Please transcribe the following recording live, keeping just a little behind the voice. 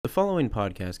following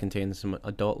podcast contains some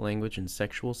adult language and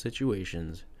sexual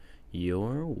situations.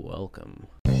 You're welcome.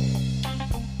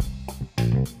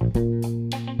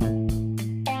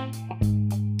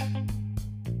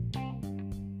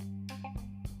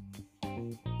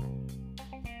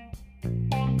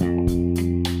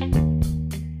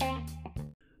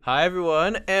 Hi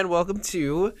everyone, and welcome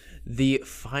to the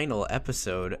final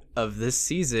episode of this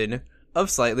season of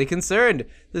Slightly Concerned.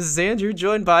 This is Andrew,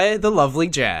 joined by the lovely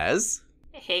Jazz.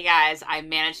 Hey guys, I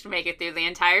managed to make it through the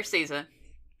entire season.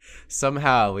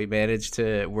 Somehow we managed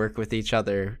to work with each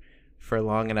other for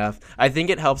long enough. I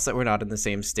think it helps that we're not in the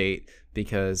same state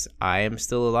because I am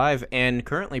still alive and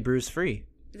currently bruise-free.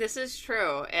 This is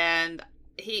true, and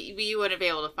we wouldn't be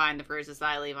able to find the bruises that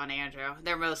I leave on Andrew.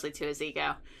 They're mostly to his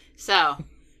ego, so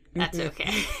that's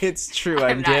okay. It's true,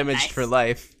 I'm damaged nice. for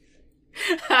life.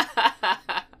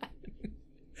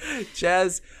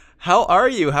 Jazz, how are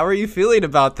you? How are you feeling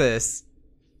about this?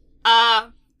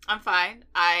 I'm fine.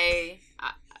 I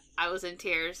was in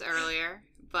tears earlier,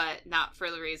 but not for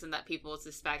the reason that people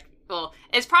suspect. Well,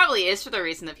 it probably is for the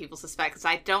reason that people suspect, because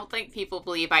I don't think people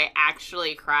believe I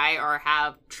actually cry or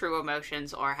have true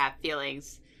emotions or have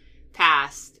feelings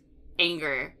past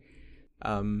anger.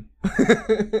 I'm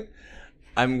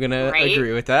gonna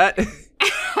agree with that.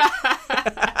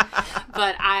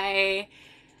 But I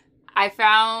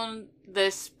found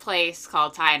this place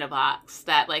called Thai in a Box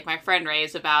that, like, my friend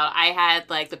raves about. I had,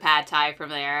 like, the pad thai from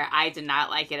there. I did not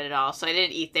like it at all, so I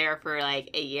didn't eat there for, like,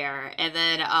 a year. And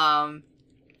then,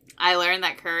 I learned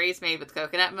that curry is made with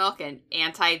coconut milk and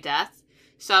anti-death.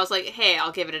 So I was like, hey,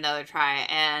 I'll give it another try.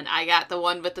 And I got the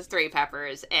one with the 3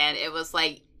 peppers, and it was,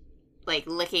 like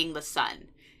licking the sun.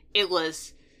 It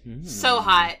was so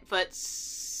hot, but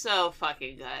so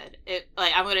fucking good.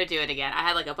 I'm gonna do it again. I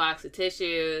had, like, a box of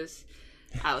tissues.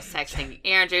 I was texting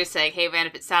Andrew saying, hey man,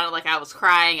 if it sounded like I was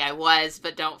crying, I was,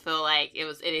 but don't feel like it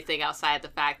was anything outside the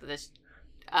fact that this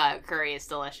curry is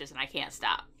delicious and I can't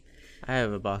stop. I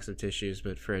have a box of tissues,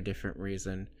 but for a different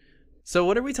reason. So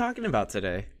what are we talking about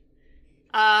today?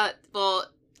 Well,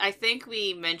 I think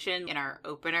we mentioned in our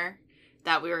opener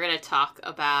that we were going to talk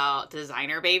about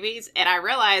designer babies, and I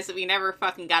realized that we never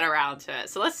fucking got around to it.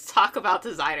 So let's talk about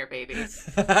designer babies.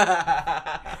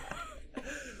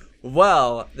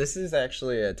 Well, this is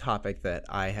actually a topic that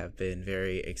I have been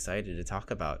very excited to talk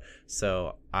about.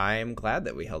 So I'm glad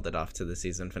that we held it off to the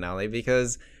season finale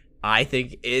because I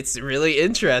think it's really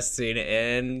interesting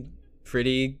and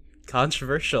pretty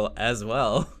controversial as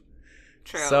well.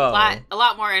 True. So, a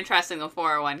lot more interesting than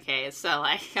 401ks. So,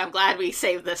 like, I'm glad we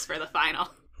saved this for the final.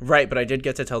 Right, but I did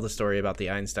get to tell the story about the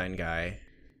Einstein guy.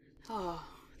 Oh,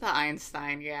 the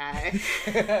Einstein guy.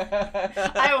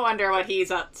 I wonder what he's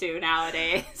up to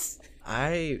nowadays.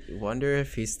 I wonder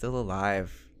if he's still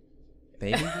alive.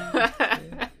 Maybe.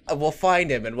 We'll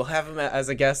find him and we'll have him as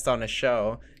a guest on a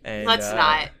show. And, Let's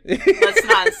not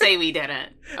say we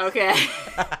didn't. Okay.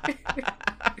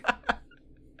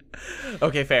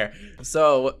 Okay, fair.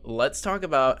 So let's talk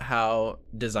about how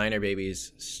designer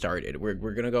babies started. We're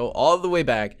going to go all the way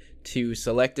back to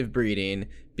selective breeding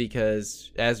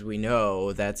because, as we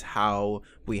know, that's how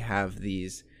we have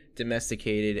these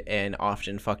domesticated and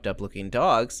often fucked up looking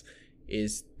dogs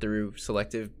is through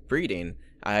selective breeding.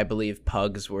 I believe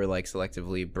pugs were, like,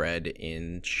 selectively bred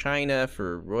in China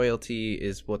for royalty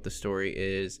is what the story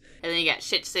is. And then you got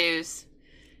Shih Tzus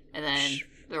and then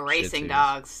the racing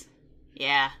dogs.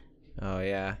 Yeah. Oh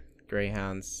yeah,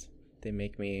 greyhounds. They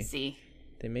make me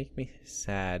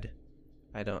sad.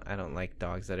 I don't like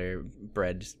dogs that are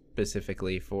bred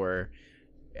specifically for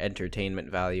entertainment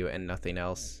value and nothing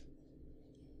else.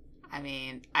 I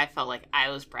mean, I felt like I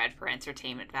was bred for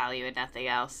entertainment value and nothing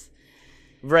else.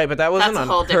 Right, but that wasn't on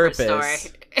purpose. That's a whole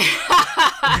different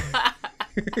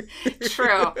story.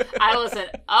 True. I wasn't,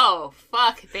 oh,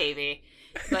 fuck, baby.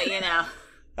 But, you know.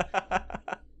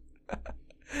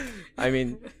 I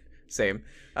mean, same.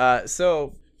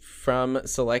 So from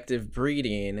selective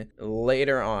breeding,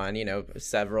 later on,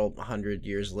 several hundred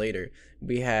years later,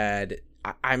 we had,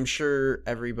 I'm sure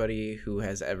everybody who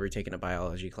has ever taken a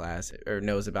biology class or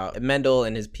knows about Mendel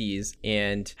and his peas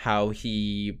and how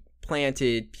he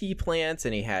planted pea plants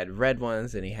and he had red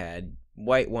ones and he had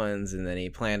white ones and then he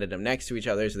planted them next to each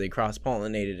other so they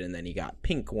cross-pollinated and then he got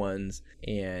pink ones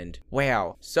and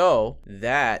wow. So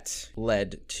that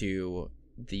led to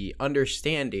the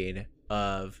understanding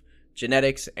of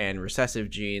genetics and recessive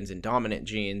genes and dominant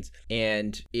genes,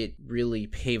 and it really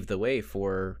paved the way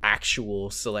for actual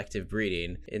selective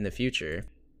breeding in the future.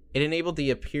 It enabled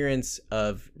the appearance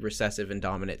of recessive and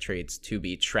dominant traits to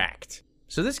be tracked.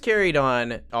 So this carried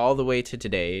on all the way to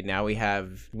today. Now we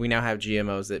now have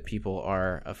GMOs that people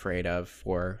are afraid of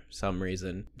for some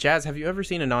reason. Jazz, have you ever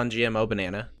seen a non-GMO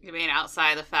banana? You mean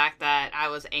outside the fact that I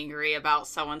was angry about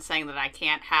someone saying that I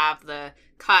can't have the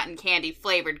cotton candy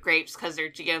flavored grapes because they're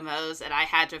GMOs, and I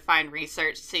had to find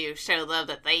research to show them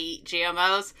that they eat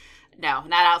GMOs? No,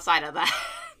 not outside of that.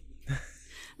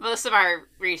 Most of our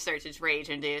research is rage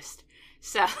induced.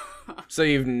 So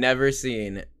you've never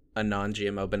seen a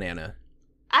non-GMO banana?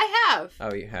 I have.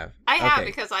 Oh, you have? I have,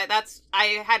 because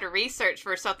I had to research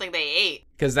for something they ate.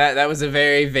 Because that was a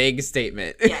very vague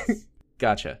statement. Yes.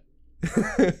 Gotcha.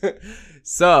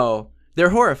 So, they're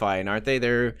horrifying, aren't they?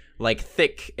 They're, like,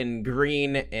 thick and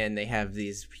green, and they have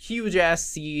these huge-ass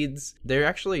seeds. They're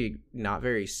actually not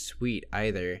very sweet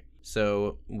either.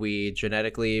 So, we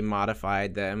genetically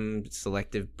modified them,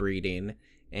 selective breeding,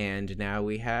 and now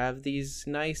we have these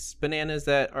nice bananas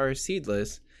that are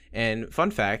seedless. And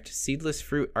fun fact, seedless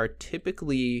fruit are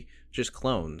typically just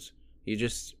clones. You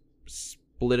just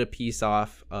split a piece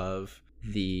off of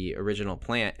the original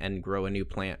plant and grow a new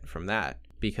plant from that,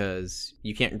 because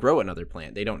you can't grow another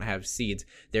plant. They don't have seeds.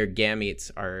 Their gametes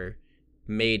are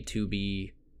made to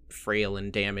be frail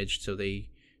and damaged, so they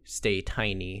stay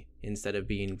tiny instead of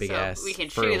being big-ass so we can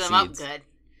fertile chew them seeds. up good.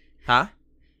 Huh?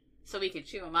 So we can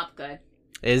chew them up good.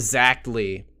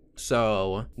 Exactly.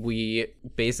 So we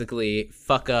basically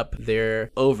fuck up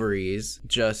their ovaries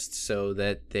just so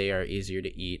that they are easier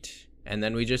to eat. And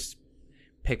then we just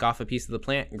pick off a piece of the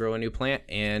plant, grow a new plant,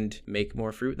 and make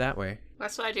more fruit that way.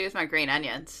 That's what I do with my green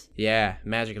onions. Yeah,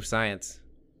 magic of science.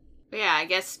 But yeah, I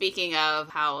guess speaking of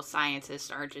how scientists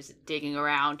are just digging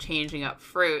around, changing up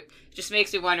fruit, just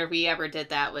makes me wonder if we ever did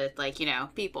that with, like,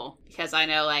 people. Because I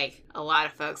know, like, a lot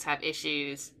of folks have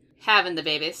issues having the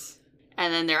babies.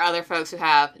 And then there are other folks who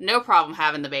have no problem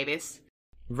having the babies.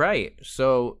 Right.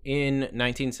 So in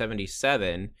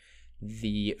 1977,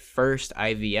 the first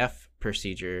IVF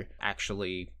procedure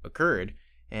actually occurred.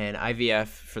 And IVF,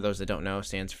 for those that don't know,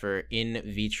 stands for in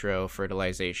vitro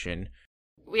fertilization.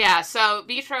 Yeah, so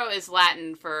vitro is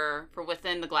Latin for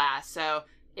within the glass. So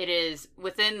it is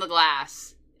within the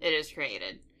glass it is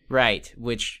created. Right,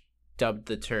 which dubbed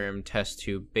the term test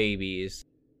tube babies.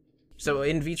 So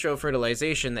in vitro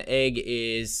fertilization, the egg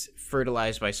is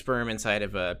fertilized by sperm inside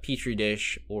of a petri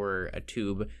dish or a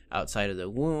tube outside of the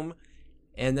womb,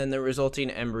 and then the resulting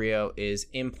embryo is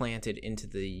implanted into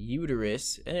the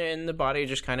uterus, and the body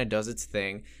just kind of does its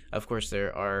thing. Of course,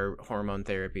 there are hormone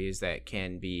therapies that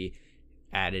can be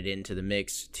added into the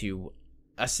mix to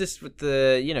assist with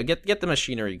the, get the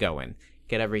machinery going,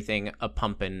 get everything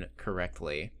a-pumping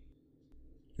correctly.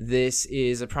 This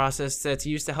is a process that's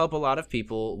used to help a lot of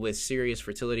people with serious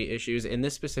fertility issues. In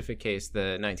this specific case,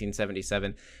 the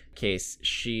 1977 case,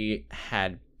 she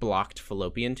had blocked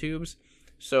fallopian tubes,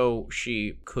 so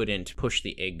she couldn't push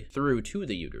the egg through to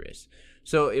the uterus.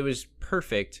 So it was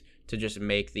perfect to just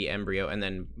make the embryo and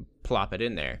then plop it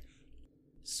in there.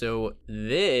 So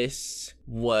this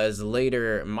was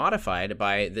later modified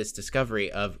by this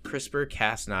discovery of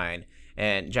CRISPR-Cas9.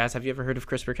 And Jazz, have you ever heard of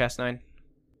CRISPR-Cas9?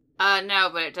 No,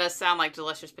 but it does sound like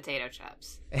delicious potato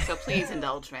chips. So please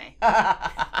indulge me.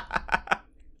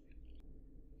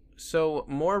 So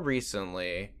more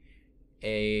recently,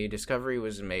 a discovery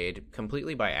was made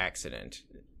completely by accident.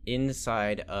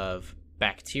 Inside of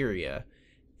bacteria,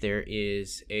 there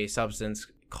is a substance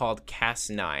called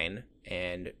Cas9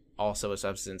 and also a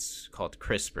substance called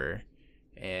CRISPR.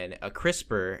 And a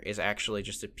CRISPR is actually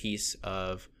just a piece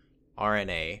of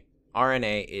RNA.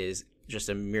 RNA is just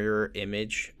a mirror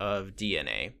image of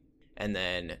DNA. And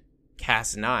then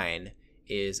Cas9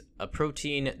 is a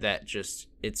protein that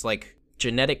it's like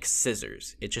genetic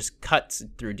scissors. It just cuts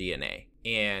through DNA.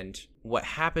 And what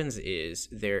happens is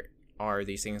there are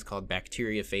these things called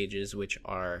bacteriophages, which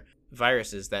are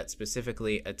viruses that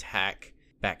specifically attack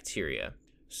bacteria.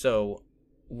 So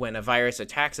when a virus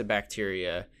attacks a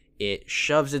bacteria, it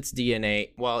shoves its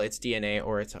DNA, it's DNA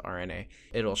or it's RNA,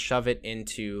 it'll shove it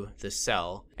into the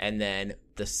cell, and then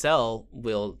the cell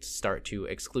will start to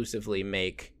exclusively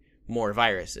make more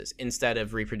viruses. Instead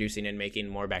of reproducing and making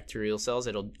more bacterial cells,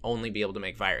 it'll only be able to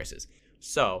make viruses.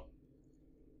 So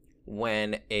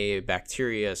when a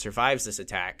bacteria survives this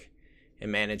attack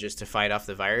and manages to fight off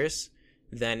the virus,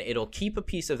 then it'll keep a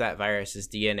piece of that virus's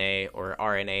DNA or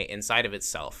RNA inside of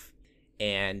itself,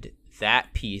 and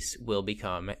that piece will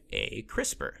become a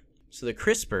CRISPR. So the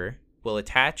CRISPR will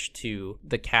attach to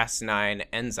the Cas9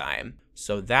 enzyme,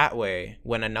 so that way,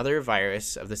 when another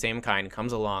virus of the same kind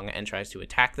comes along and tries to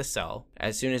attack the cell,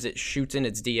 as soon as it shoots in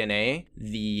its DNA,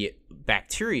 the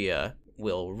bacteria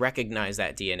will recognize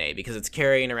that DNA because it's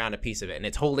carrying around a piece of it, and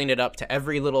it's holding it up to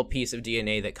every little piece of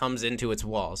DNA that comes into its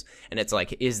walls. And it's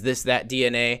like, is this that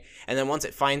DNA? And then once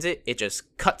it finds it, it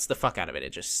just cuts the fuck out of it.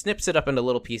 It just snips it up into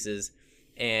little pieces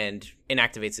and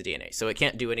inactivates the DNA. So it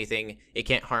can't do anything. It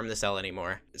can't harm the cell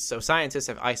anymore. So scientists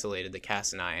have isolated the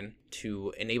Cas9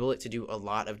 to enable it to do a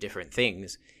lot of different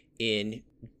things in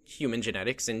human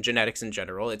genetics and genetics in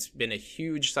general. It's been a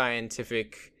huge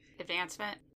scientific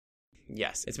advancement.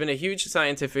 Yes, it's been a huge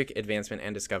scientific advancement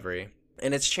and discovery,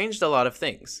 and it's changed a lot of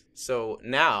things. So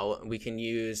now we can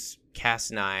use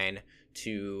Cas9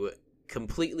 to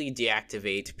completely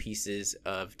deactivate pieces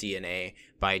of DNA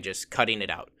by just cutting it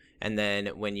out. And then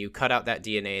when you cut out that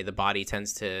DNA, the body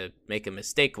tends to make a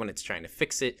mistake when it's trying to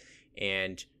fix it,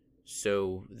 and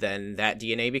so then that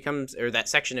DNA becomes, or that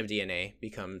section of DNA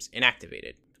becomes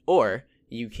inactivated. Or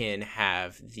you can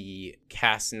have the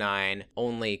Cas9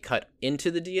 only cut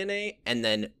into the DNA and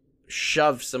then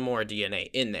shove some more DNA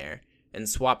in there and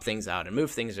swap things out and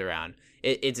move things around.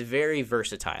 It's very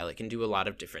versatile. It can do a lot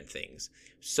of different things.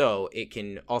 So it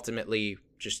can ultimately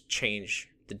just change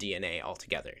the DNA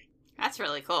altogether. That's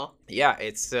really cool. Yeah,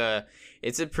 it's a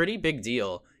pretty big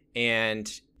deal. And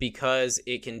because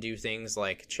it can do things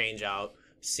like change out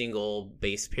single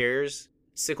base pairs,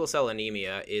 sickle cell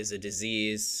anemia is a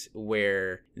disease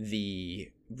where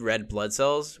the red blood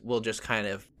cells will just kind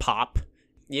of pop.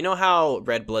 You know how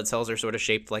red blood cells are sort of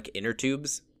shaped like inner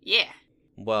tubes? Yeah.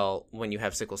 Well, when you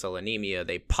have sickle cell anemia,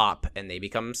 they pop and they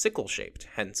become sickle-shaped,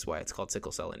 hence why it's called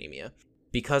sickle cell anemia.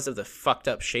 Because of the fucked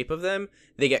up shape of them,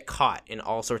 they get caught in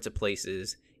all sorts of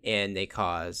places, and they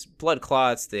cause blood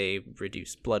clots, they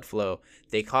reduce blood flow,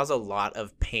 they cause a lot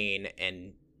of pain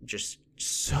and just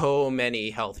so many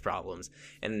health problems.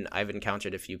 And I've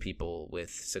encountered a few people with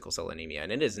sickle cell anemia,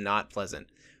 and it is not pleasant.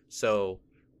 So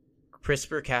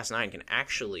CRISPR-Cas9 can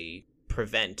actually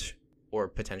prevent or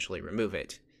potentially remove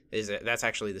it. That's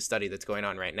actually the study that's going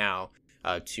on right now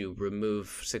to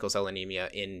remove sickle cell anemia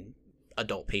in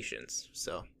adult patients.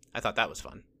 So I thought that was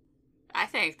fun. I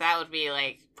think that would be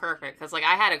like perfect because like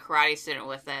I had a karate student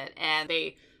with it, and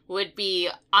they would be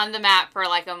on the mat for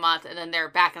like a month, and then they're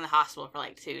back in the hospital for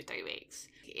like 2-3 weeks.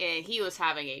 And he was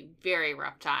having a very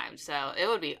rough time, so it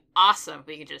would be awesome if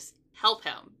we could just help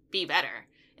him be better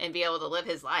and be able to live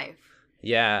his life.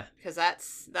 Yeah, because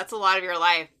that's a lot of your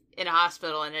life in a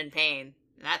hospital and in pain.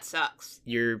 And that sucks.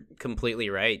 You're completely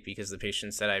right, because the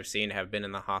patients that I've seen have been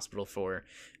in the hospital for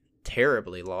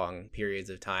terribly long periods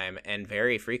of time and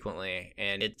very frequently,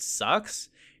 and it sucks.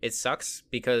 It sucks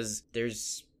because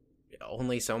there's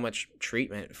only so much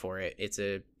treatment for it. It's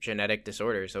a genetic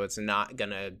disorder, so it's not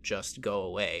gonna just go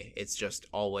away. It's just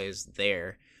always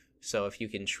there. So if you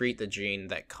can treat the gene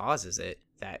that causes it,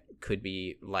 that could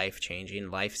be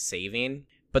life-changing, life-saving.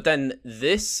 But then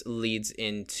this leads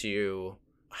into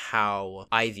how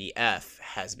IVF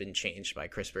has been changed by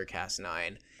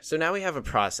CRISPR-Cas9. So now we have a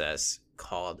process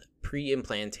called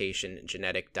pre-implantation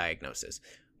genetic diagnosis,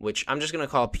 which I'm just going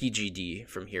to call PGD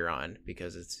from here on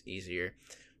because it's easier.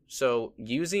 So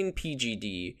using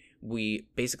PGD, we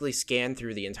basically scan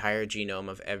through the entire genome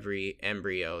of every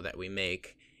embryo that we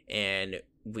make, and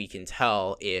we can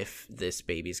tell if this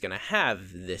baby's going to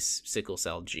have this sickle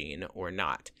cell gene or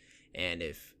not. And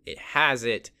if it has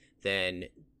it, then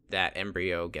that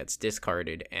embryo gets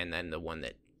discarded, and then the one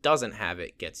that doesn't have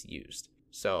it gets used.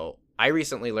 So I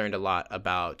recently learned a lot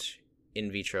about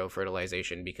in vitro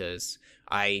fertilization because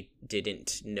I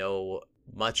didn't know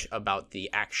much about the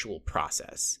actual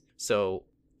process. So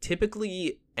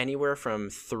typically anywhere from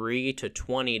 3 to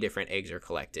 20 different eggs are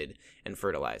collected and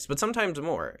fertilized, but sometimes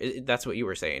more. That's what you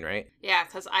were saying, right? Yeah,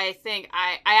 because I think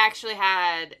I actually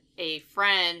had a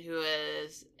friend who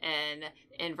is an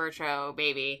in vitro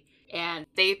baby, and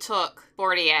they took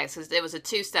 40 eggs because it was a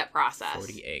 2-step process.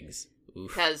 40 eggs.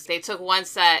 Because they took one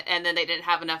set and then they didn't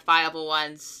have enough viable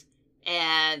ones.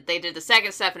 And they did the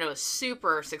second step and it was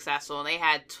super successful. And they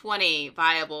had 20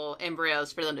 viable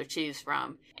embryos for them to choose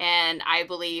from. And I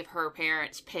believe her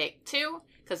parents picked 2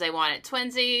 because they wanted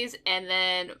twinsies. And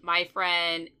then my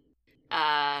friend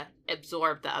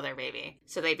absorbed the other baby.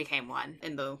 So they became 1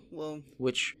 in the womb.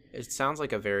 Which, it sounds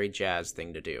like a very jazz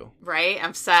thing to do. Right?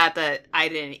 I'm sad that I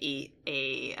didn't eat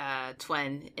a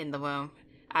twin in the womb.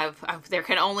 There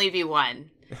can only be 1.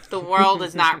 The world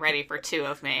is not ready for 2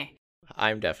 of me.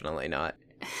 I'm definitely not.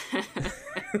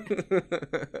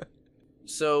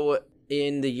 So,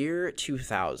 in the year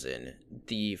 2000,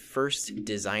 the first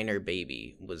designer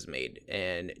baby was made.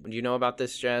 And do you know about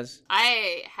this, Jazz?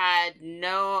 I had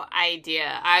no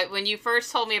idea. When you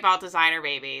first told me about designer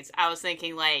babies, I was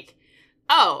thinking like,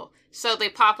 oh, so they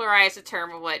popularized the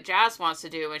term of what Jazz wants to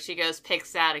do when she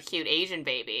picks out a cute Asian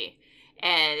baby.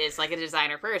 And it's like a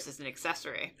designer purse. It's an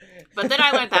accessory. But then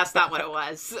I learned that's not what it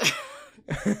was.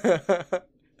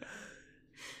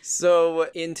 So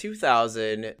in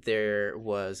 2000, there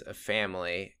was a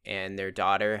family, and their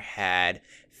daughter had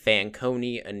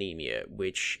Fanconi anemia,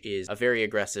 which is a very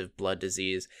aggressive blood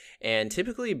disease, and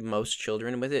typically most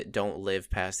children with it don't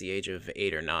live past the age of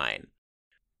 8 or 9.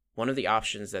 One of the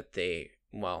options that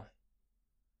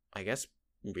I guess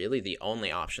really the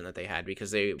only option that they had,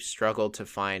 because they struggled to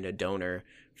find a donor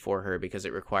for her because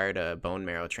it required a bone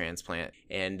marrow transplant,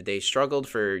 and they struggled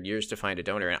for years to find a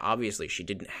donor, and obviously she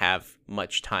didn't have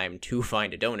much time to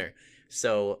find a donor.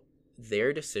 So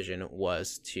their decision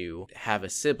was to have a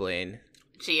sibling.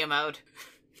 GMO'd.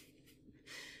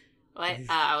 What?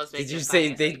 I was making Did you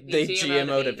say they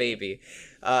GMO'd a baby?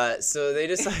 So they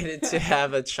decided to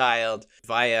have a child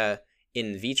via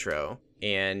in vitro.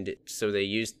 And so they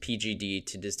used PGD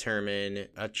to determine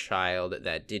a child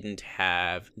that didn't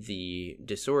have the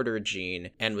disorder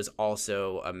gene and was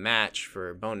also a match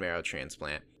for bone marrow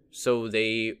transplant. So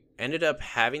they ended up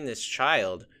having this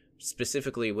child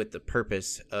specifically with the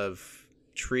purpose of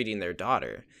treating their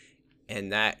daughter.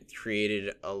 And that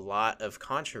created a lot of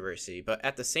controversy. But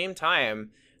at the same time,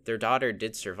 their daughter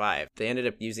did survive. They ended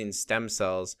up using stem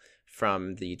cells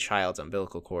from the child's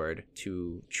umbilical cord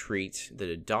to treat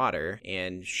the daughter,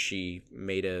 and she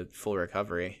made a full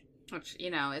recovery. Which,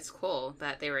 it's cool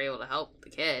that they were able to help the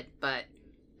kid, but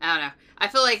I don't know. I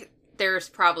feel like there's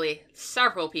probably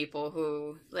several people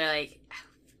who, they're like,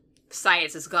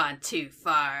 science has gone too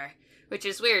far, which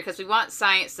is weird because we want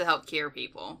science to help cure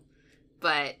people,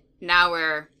 but now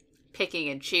we're picking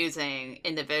and choosing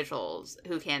individuals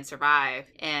who can survive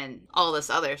and all this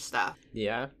other stuff.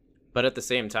 Yeah. But at the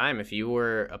same time, if you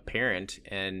were a parent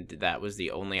and that was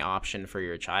the only option for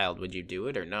your child, would you do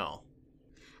it or no?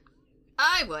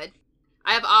 I would.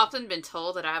 I have often been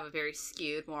told that I have a very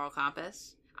skewed moral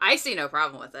compass. I see no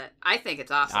problem with it. I think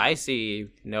it's awesome. I see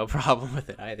no problem with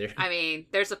it either. I mean,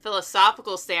 there's a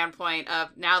philosophical standpoint of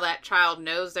now that child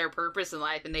knows their purpose in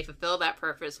life and they fulfill that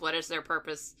purpose. What is their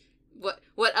purpose?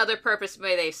 What other purpose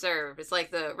may they serve? It's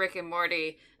like the Rick and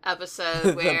Morty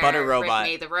episode where the butter robot.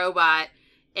 Rick made the robot.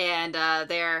 And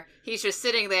he's just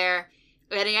sitting there,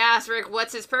 and he asked Rick,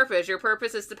 what's his purpose? Your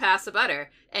purpose is to pass the butter.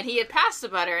 And he had passed the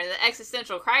butter, and the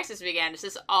existential crisis began. Is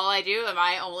this all I do? Am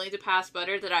I only to pass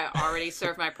butter? Did I already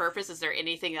serve my purpose? Is there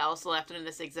anything else left in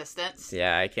this existence?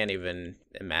 Yeah, I can't even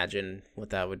imagine what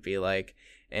that would be like.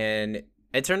 And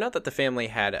it turned out that the family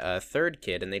had a third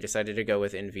kid, and they decided to go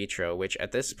with in vitro, which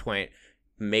at this point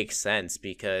makes sense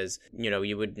because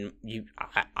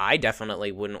I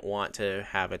definitely wouldn't want to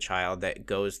have a child that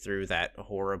goes through that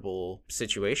horrible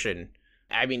situation.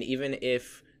 I mean, even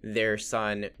if their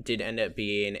son did end up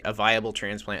being a viable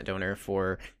transplant donor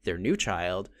for their new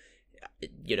child,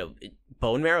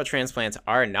 bone marrow transplants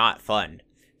are not fun.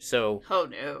 So oh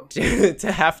no,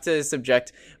 to have to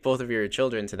subject both of your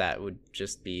children to that would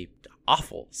just be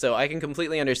awful. So I can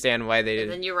completely understand why they did.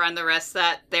 And then you run the risk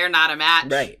that they're not a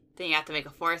match. Right. Then you have to make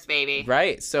a fourth baby.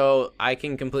 Right. So I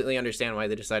can completely understand why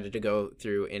they decided to go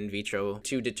through in vitro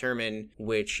to determine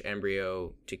which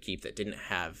embryo to keep that didn't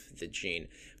have the gene.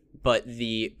 But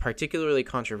the particularly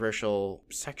controversial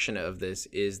section of this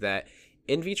is that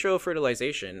in vitro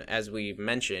fertilization, as we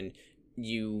mentioned,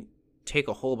 you take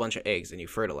a whole bunch of eggs and you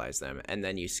fertilize them, and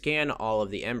then you scan all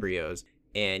of the embryos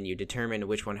and you determine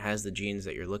which one has the genes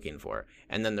that you're looking for,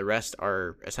 and then the rest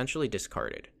are essentially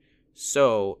discarded.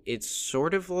 So it's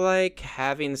sort of like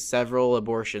having several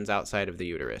abortions outside of the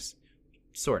uterus,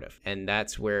 sort of. And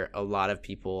that's where a lot of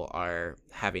people are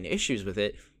having issues with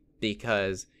it,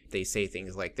 because they say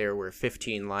things like there were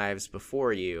 15 lives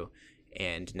before you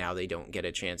and now they don't get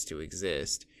a chance to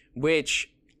exist, which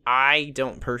I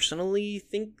don't personally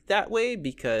think that way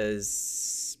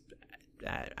because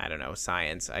I don't know,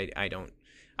 science. I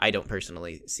don't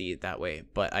personally see it that way,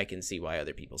 but I can see why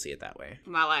other people see it that way.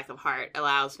 My lack of heart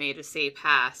allows me to see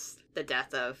past the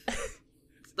death of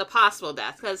the possible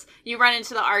death, because you run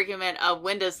into the argument of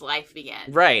when does life begin?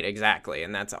 Right, exactly,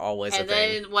 and that's always a thing.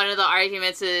 And then one of the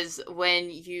arguments is when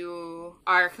you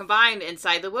are combined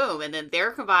inside the womb, and then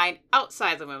they're combined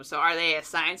outside the womb. So are they a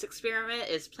science experiment?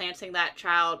 Is planting that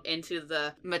child into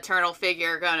the maternal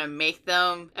figure going to make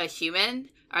them a human?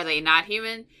 Are they not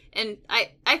human? And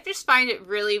I just find it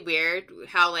really weird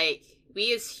how, like,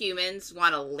 we as humans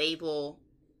want to label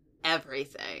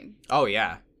everything. Oh,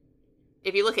 yeah.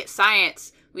 If you look at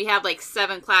science, we have, like,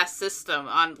 7-class system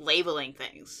on labeling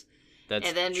things. That's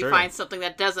and then true. we find something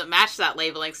that doesn't match that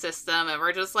labeling system, and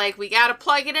we're just like, we gotta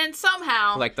plug it in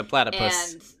somehow. Like the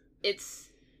platypus. And it's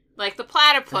like the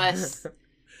platypus.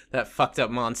 That fucked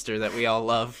up monster that we all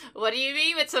love. What do you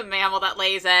mean it's a mammal that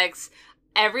lays eggs?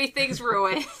 Everything's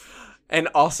ruined. And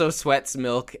also sweats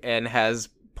milk and has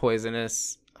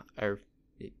poisonous or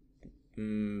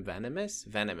venomous,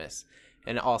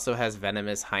 and also has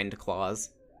venomous hind claws.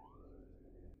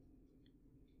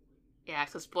 Yeah,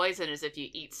 because poison is if you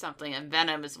eat something, and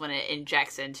venom is when it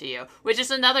injects into you, which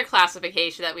is another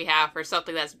classification that we have for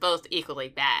something that's both equally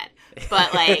bad.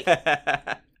 But, like,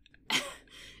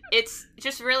 it's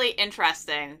just really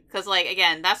interesting, because, like,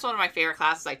 again, that's one of my favorite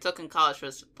classes I took in college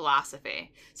was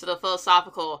philosophy. So the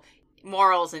philosophical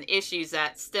morals and issues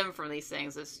that stem from these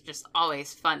things is just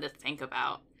always fun to think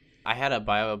about. I had a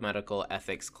biomedical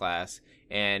ethics class,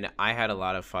 and I had a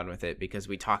lot of fun with it because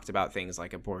we talked about things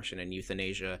like abortion and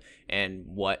euthanasia and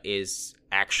what is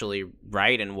actually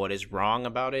right and what is wrong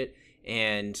about it,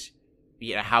 and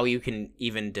how you can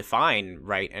even define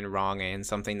right and wrong in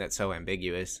something that's so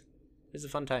ambiguous. It was a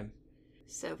fun time.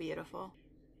 So beautiful.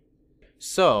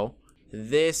 So,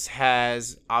 this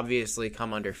has obviously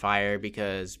come under fire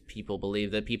because people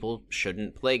believe that people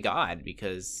shouldn't play God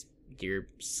because you're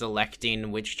selecting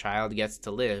which child gets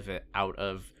to live out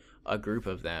of a group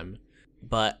of them.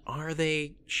 But are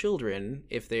they children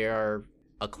if they are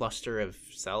a cluster of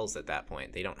cells at that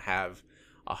point? They don't have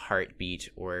a heartbeat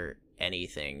or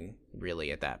anything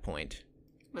really at that point.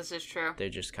 This is true. They're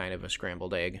just kind of a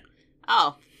scrambled egg.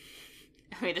 Oh.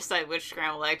 We decide which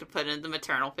scrambled egg to put in the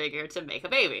maternal figure to make a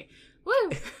baby.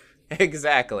 Woo!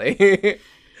 Exactly.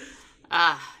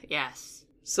 Yes.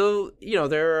 So,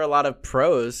 there are a lot of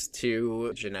pros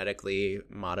to genetically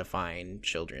modifying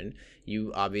children.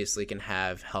 You obviously can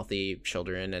have healthy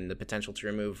children and the potential to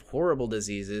remove horrible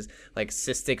diseases like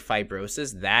cystic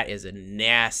fibrosis. That is a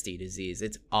nasty disease.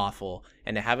 It's awful.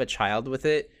 And to have a child with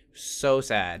it, so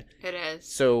sad. It is.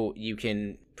 So you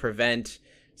can prevent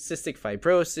cystic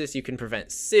fibrosis, you can prevent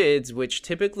SIDS, which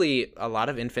typically a lot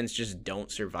of infants just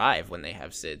don't survive when they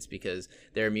have SIDS because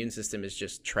their immune system is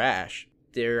just trash.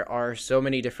 There are so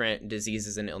many different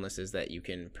diseases and illnesses that you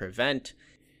can prevent,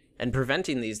 and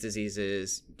preventing these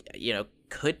diseases,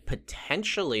 could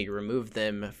potentially remove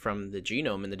them from the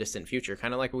genome in the distant future,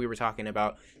 kind of like we were talking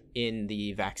about in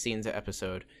the vaccines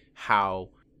episode, how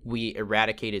we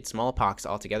eradicated smallpox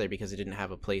altogether because it didn't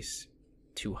have a place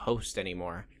to host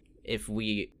anymore. If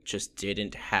we just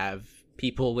didn't have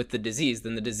people with the disease,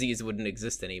 then the disease wouldn't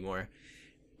exist anymore.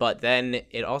 But then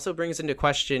it also brings into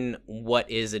question, what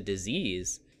is a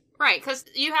disease? Right, because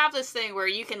you have this thing where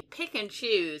you can pick and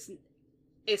choose,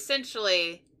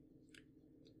 essentially,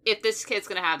 if this kid's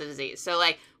going to have the disease. So,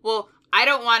 like, well, I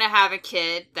don't want to have a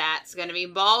kid that's going to be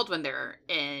bald when they're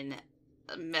in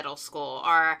middle school.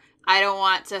 Or I don't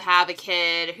want to have a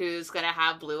kid who's going to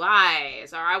have blue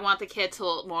eyes. Or I want the kid to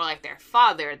look more like their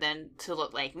father than to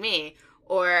look like me.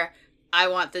 Or I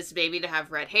want this baby to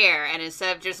have red hair. And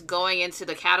instead of just going into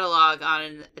the catalog on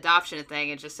an adoption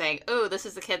thing and just saying, oh, this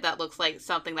is the kid that looks like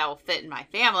something that will fit in my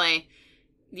family,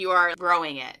 you are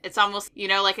growing it. It's almost,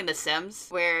 like in The Sims,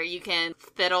 where you can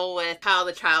fiddle with how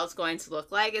the child's going to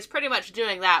look like. It's pretty much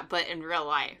doing that, but in real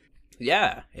life.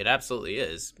 Yeah, it absolutely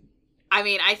is. I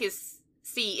mean, I can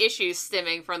see issues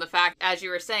stemming from the fact, as you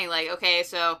were saying, like, okay,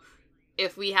 so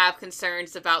if we have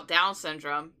concerns about Down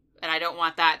syndrome, and I don't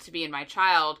want that to be in my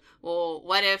child, well,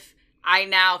 what if I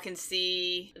now can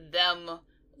see them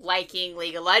liking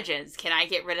League of Legends? Can I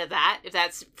get rid of that if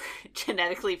that's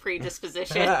genetically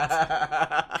predisposition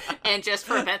and just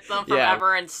prevent them from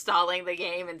ever installing the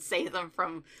game and save them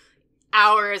from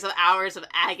hours of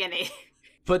agony?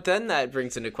 But then that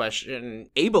brings into question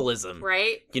ableism.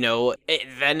 Right?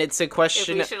 Then it's a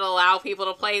question... If we should allow people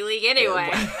to play League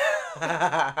anyway.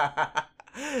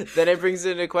 Then it brings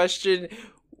into question...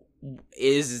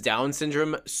 Is Down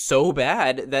syndrome so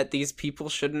bad that these people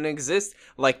shouldn't exist?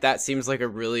 Like, that seems like a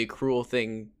really cruel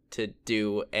thing to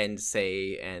do and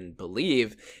say and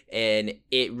believe, and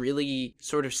it really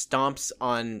sort of stomps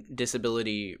on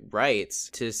disability rights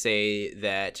to say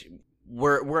that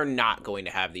we're not going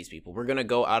to have these people. We're going to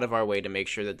go out of our way to make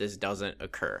sure that this doesn't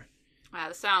occur. Wow,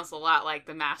 this sounds a lot like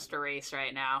the master race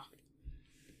right now.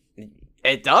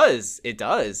 It does.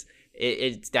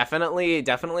 It's definitely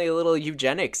a little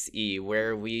eugenics-y,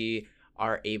 where we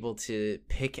are able to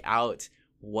pick out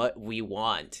what we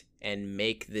want and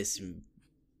make this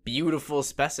beautiful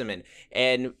specimen.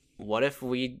 And what if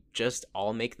we just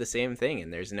all make the same thing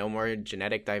and there's no more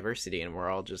genetic diversity and we're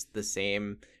all just the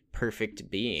same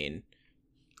perfect being?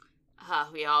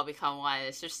 We all become one.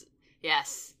 It's just,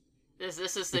 yes, this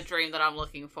is the dream that I'm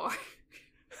looking for.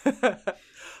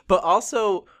 But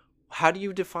also... how do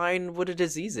you define what a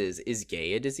disease is? Is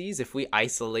gay a disease? If we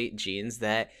isolate genes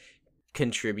that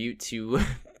contribute to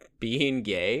being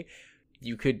gay,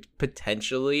 you could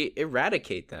potentially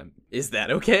eradicate them. Is that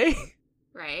okay?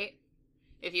 Right.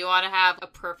 If you want to have a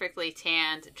perfectly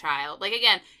tanned child, like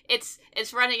again, it's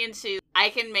running into, I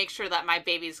can make sure that my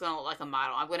baby's going to look like a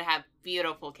model. I'm going to have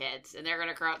beautiful kids, and they're going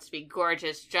to grow up to be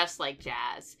gorgeous, just like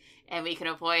Jazz. And we can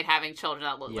avoid having children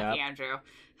that look like Andrew.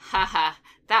 Haha,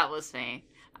 that was vain.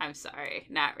 I'm sorry,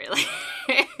 not really.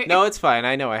 No, it's fine.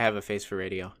 I know I have a face for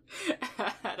radio.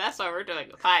 That's why we're doing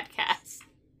a podcast.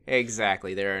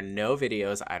 Exactly. There are no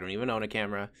videos. I don't even own a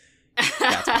camera.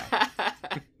 That's why.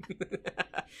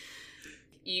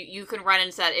 You can run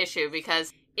into that issue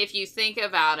because if you think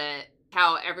about it,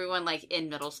 how everyone like in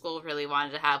middle school really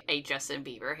wanted to have a Justin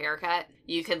Bieber haircut,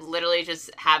 you could literally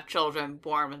just have children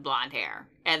born with blonde hair,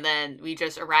 and then we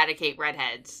just eradicate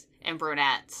redheads and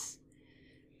brunettes.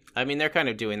 I mean, they're kind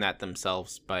of doing that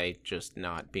themselves by just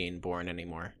not being born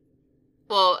anymore.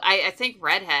 Well, I think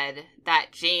redhead, that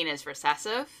gene is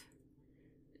recessive.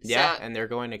 Yeah, so, and they're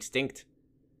going extinct.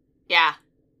 Yeah.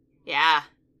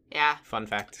 Fun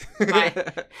fact.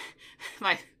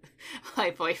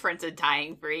 My boyfriend's a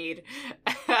dying breed.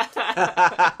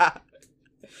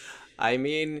 I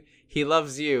mean, he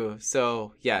loves you,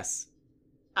 so yes.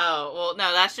 Oh, well,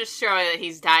 no, that's just showing that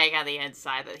he's dying on the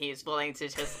inside, that he's willing to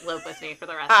just live with me for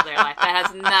the rest of their life. That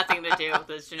has nothing to do with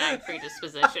his genetic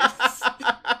predispositions.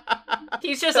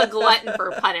 He's just a glutton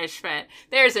for punishment.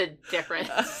 There's a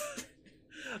difference.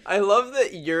 I love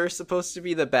that you're supposed to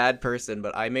be the bad person,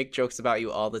 but I make jokes about you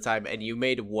all the time, and you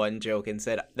made one joke and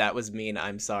said, "That was mean,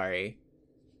 I'm sorry."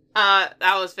 That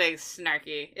was big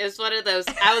snarky. It was one of those,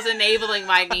 I was enabling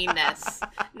my meanness.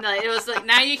 No, it was like,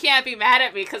 now you can't be mad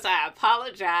at me because I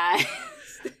apologize.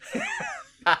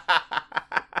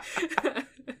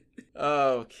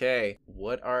 Okay.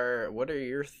 What are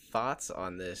your thoughts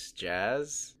on this,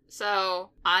 Jazz? So,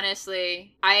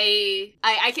 honestly, I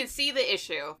can see the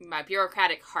issue. My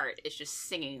bureaucratic heart is just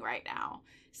singing right now.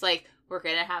 It's like, we're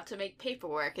going to have to make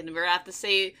paperwork, and we're going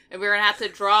to have to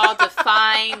draw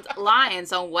defined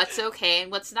lines on what's okay and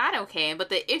what's not okay. But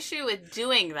the issue with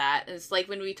doing that is like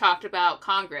when we talked about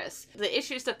Congress, the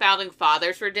issues the founding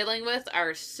fathers were dealing with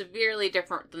are severely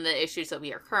different than the issues that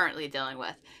we are currently dealing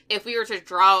with. If we were to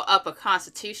draw up a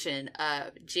constitution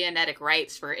of genetic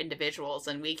rights for individuals,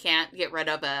 and we can't get rid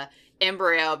of a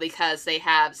embryo because they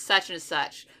have such and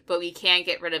such, but we can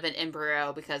get rid of an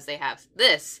embryo because they have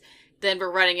this, then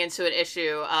we're running into an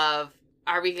issue of,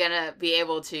 are we going to be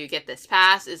able to get this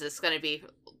passed? Is this going to be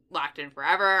locked in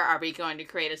forever? Are we going to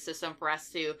create a system for us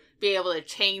to be able to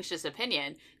change this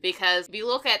opinion? Because if you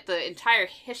look at the entire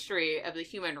history of the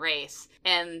human race,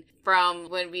 and from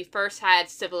when we first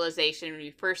had civilization, when we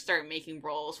first started making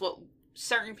rules, what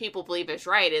certain people believe is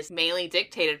right is mainly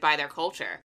dictated by their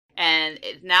culture. And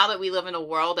now that we live in a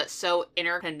world that's so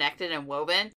interconnected and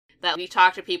woven, that we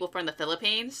talk to people from the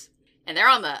Philippines, and they're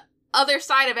on the other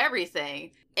side of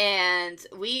everything, and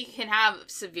we can have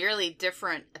severely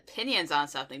different opinions on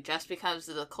something just because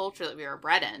of the culture that we were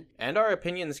bred in. And our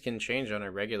opinions can change on a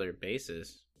regular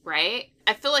basis. Right?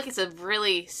 I feel like it's a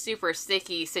really super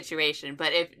sticky situation,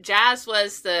 but if Jazz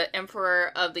was the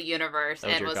emperor of the universe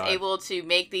and was able to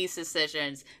make these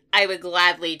decisions, I would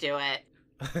gladly do it.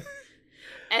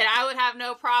 And I would have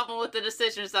no problem with the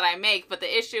decisions that I make, but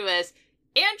the issue is,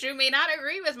 Andrew may not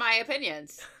agree with my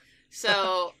opinions.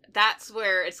 So that's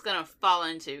where it's going to fall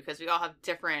into, because we all have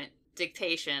different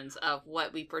dictations of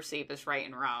what we perceive as right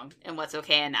and wrong and what's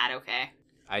okay and not okay.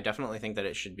 I definitely think that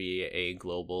it should be a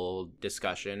global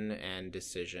discussion and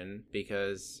decision,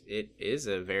 because it is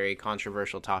a very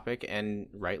controversial topic, and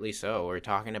rightly so. We're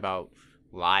talking about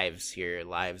lives here,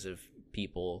 lives of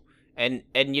people. And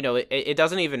you know, it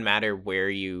doesn't even matter where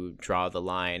you draw the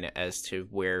line as to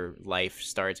where life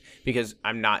starts, because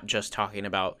I'm not just talking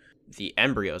about the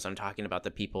embryos. I'm talking about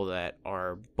the people that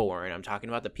are born. I'm talking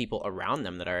about the people around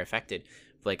them that are affected.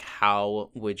 Like, how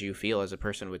would you feel as a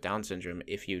person with Down syndrome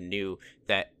if you knew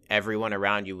that everyone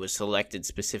around you was selected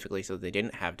specifically so they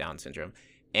didn't have Down syndrome?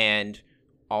 And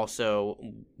also,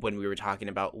 when we were talking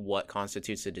about what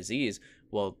constitutes a disease,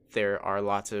 well, there are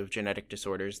lots of genetic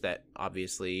disorders that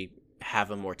obviously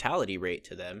have a mortality rate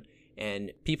to them,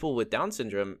 and people with Down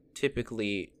syndrome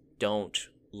typically don't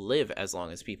live as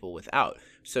long as people without.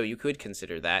 So you could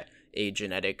consider that a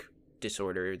genetic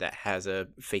disorder that has a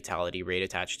fatality rate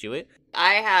attached to it.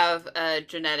 I have a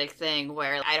genetic thing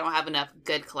where I don't have enough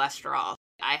good cholesterol.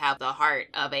 I have the heart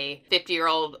of a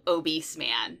 50-year-old obese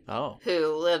man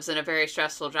who lives in a very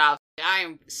stressful job.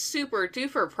 I'm super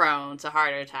duper prone to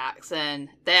heart attacks, and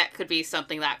that could be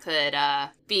something that could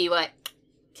be what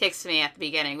kicks me at the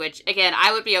beginning, which again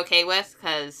I would be okay with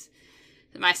because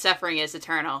my suffering is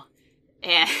eternal.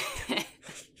 And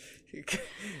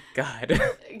God.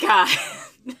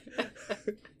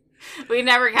 We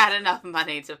never got enough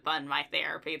money to fund my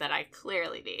therapy that I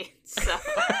clearly need. So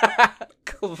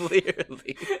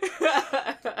Clearly.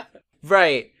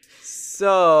 Right.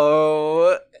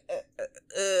 So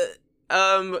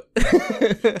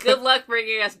good luck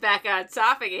bringing us back on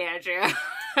topic, Andrew.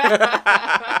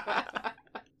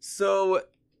 So,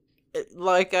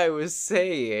 like I was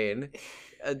saying,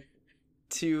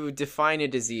 to define a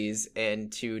disease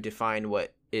and to define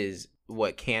what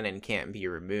can and can't be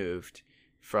removed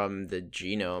from the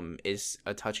genome is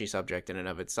a touchy subject in and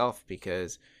of itself,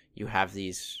 because you have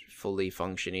these fully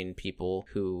functioning people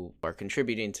who are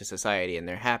contributing to society and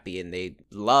they're happy and they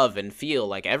love and feel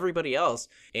like everybody else,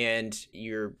 and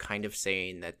you're kind of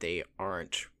saying that they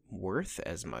aren't worth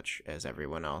as much as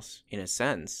everyone else in a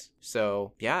sense.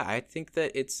 So yeah, I think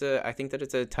that it's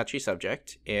a touchy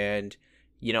subject, and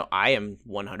I am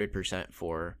 100%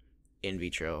 for in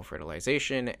vitro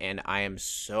fertilization, and I am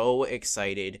so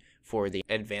excited for the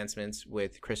advancements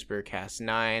with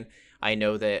CRISPR-Cas9. I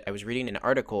know that I was reading an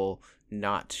article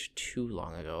not too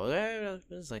long ago.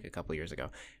 It was like a couple years ago.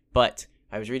 But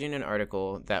I was reading an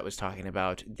article that was talking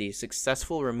about the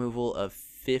successful removal of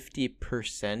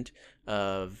 50%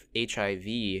 of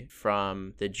HIV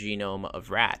from the genome of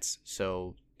rats.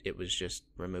 So it was just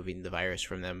removing the virus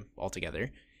from them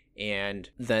altogether. And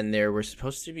then there were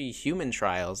supposed to be human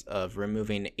trials of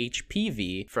removing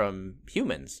HPV from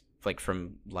humans, like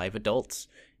from live adults.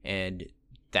 And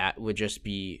that would just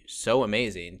be so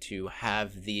amazing to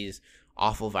have these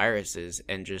awful viruses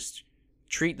and just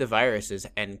treat the viruses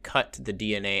and cut the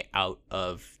DNA out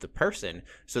of the person,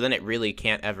 so then it really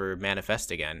can't ever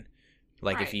manifest again.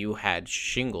 Like If you had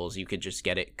shingles, you could just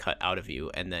get it cut out of you,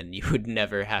 and then you would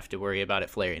never have to worry about it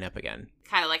flaring up again.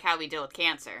 Kind of like how we deal with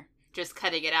cancer. Just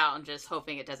cutting it out and just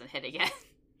hoping it doesn't hit again.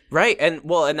 Right, and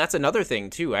that's another thing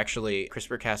too, actually.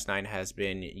 CRISPR-Cas9 has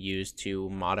been used to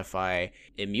modify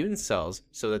immune cells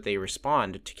so that they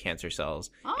respond to cancer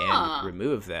cells and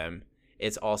remove them.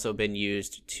 It's also been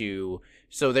used to...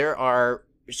 So there are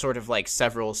sort of like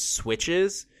several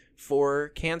switches for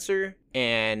cancer,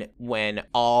 and when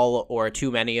all or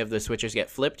too many of the switches get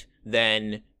flipped,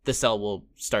 then the cell will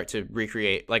start to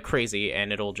recreate like crazy,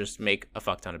 and it'll just make a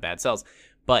fuck ton of bad cells.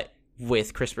 But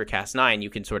with CRISPR-Cas9, you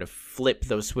can sort of flip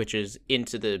those switches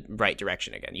into the right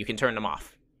direction again. You can turn them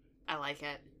off. I like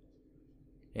it.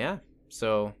 Yeah.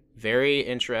 So very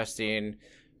interesting,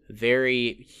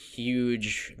 very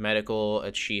huge medical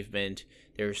achievement.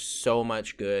 There's so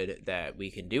much good that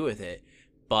we can do with it,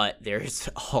 but there's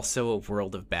also a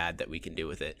world of bad that we can do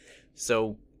with it.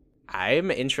 So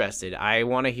I'm interested. I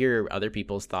want to hear other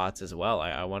people's thoughts as well.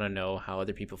 I want to know how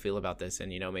other people feel about this, and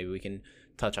maybe we can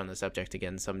touch on the subject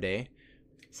again someday.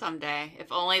 Someday.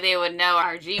 If only they would know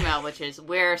our Gmail, which is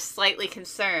we're slightly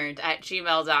concerned at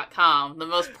gmail.com. The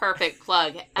most perfect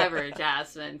plug ever,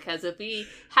 Jasmine. Because if we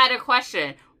had a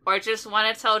question or just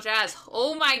want to tell Jazz,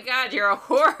 oh my God, you're a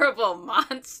horrible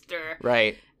monster.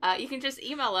 Right. You can just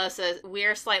email us at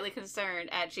we're slightly concerned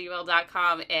at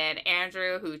gmail.com, and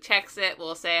Andrew, who checks it,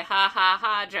 will say, ha ha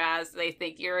ha, Jazz, they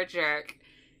think you're a jerk.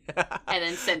 And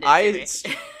then send it to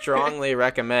me. I strongly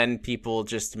recommend people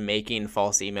just making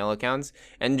false email accounts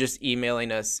and just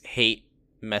emailing us hate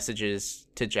messages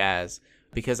to Jazz,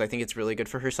 because I think it's really good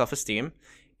for her self-esteem.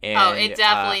 And, it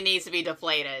definitely needs to be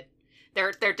deflated.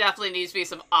 There definitely needs to be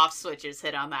some off switches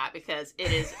hit on that, because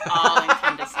it is all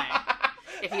encompassing.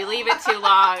 If you leave it too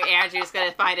long, Andrew's going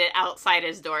to find it outside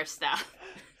his doorstep.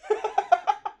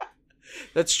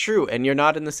 That's true, and you're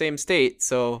not in the same state,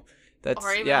 so that's...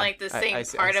 Or even like the same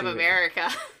part of America.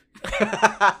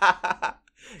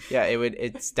 Yeah,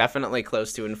 it's definitely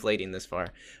close to inflating this far.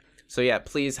 So yeah,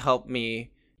 please help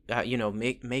me,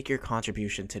 make your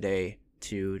contribution today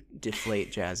to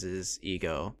deflate Jazz's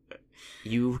ego.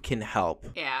 You can help.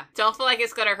 Yeah, don't feel like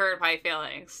it's going to hurt my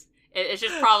feelings. It's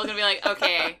just probably going to be like,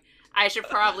 okay, I should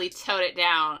probably tone it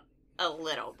down a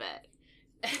little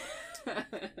bit.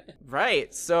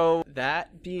 Right. So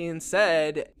that being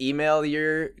said, email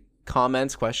your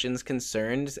comments, questions,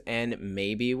 concerns, and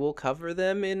maybe we'll cover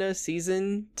them in a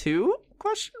season 2?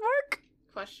 Question mark?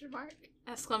 Question mark?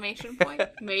 Exclamation point?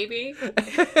 Maybe.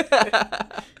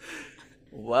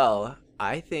 Well,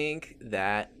 I think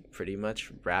that pretty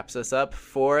much wraps us up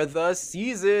for the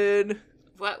season.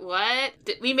 What?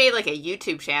 We made like a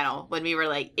YouTube channel when we were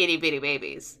like itty bitty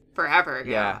babies forever ago.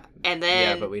 Yeah. And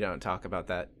then... Yeah, but we don't talk about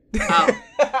that.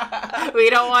 Oh. We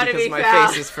don't want to be found. Because my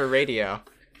face is for radio.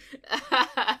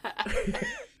 I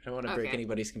don't want to break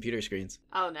anybody's computer screens.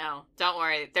 Oh, no. Don't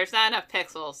worry. There's not enough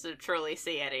pixels to truly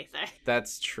see anything.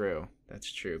 That's true.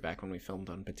 Back when we filmed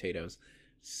on potatoes.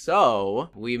 So,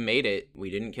 we made it.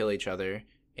 We didn't kill each other.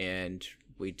 And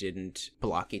we didn't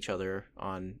block each other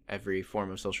on every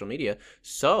form of social media.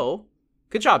 So,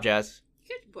 good job, Jazz.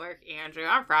 Good work, Andrew.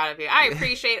 I'm proud of you. I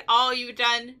appreciate all you've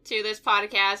done to this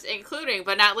podcast, including,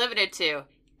 but not limited to,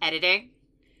 editing,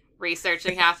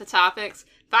 researching half the topics,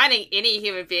 finding any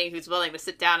human being who's willing to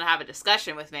sit down and have a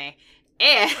discussion with me,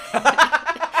 and,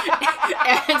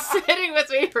 and sitting with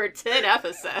me for 10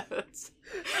 episodes.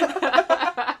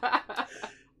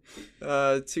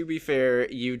 To be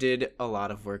fair, you did a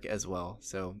lot of work as well,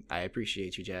 so I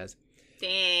appreciate you, Jazz.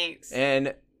 Thanks.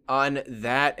 And on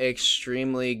that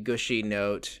extremely gushy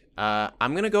note,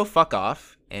 I'm gonna go fuck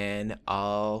off, and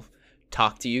I'll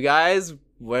talk to you guys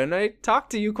when I talk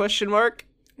to you, ?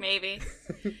 Maybe.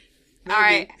 All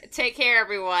right. Take care,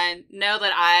 everyone. Know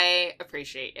that I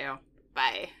appreciate you.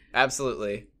 Bye.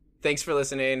 Absolutely. Thanks for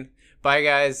listening. Bye,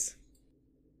 guys.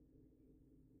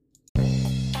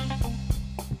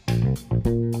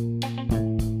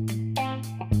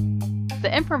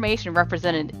 The information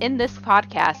represented in this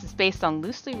podcast is based on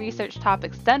loosely researched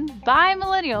topics done by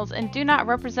millennials and do not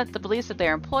represent the beliefs of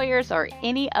their employers or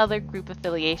any other group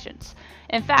affiliations.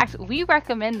 In fact, we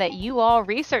recommend that you all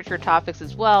research your topics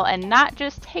as well and not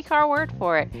just take our word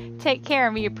for it. Take care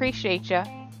and we appreciate you.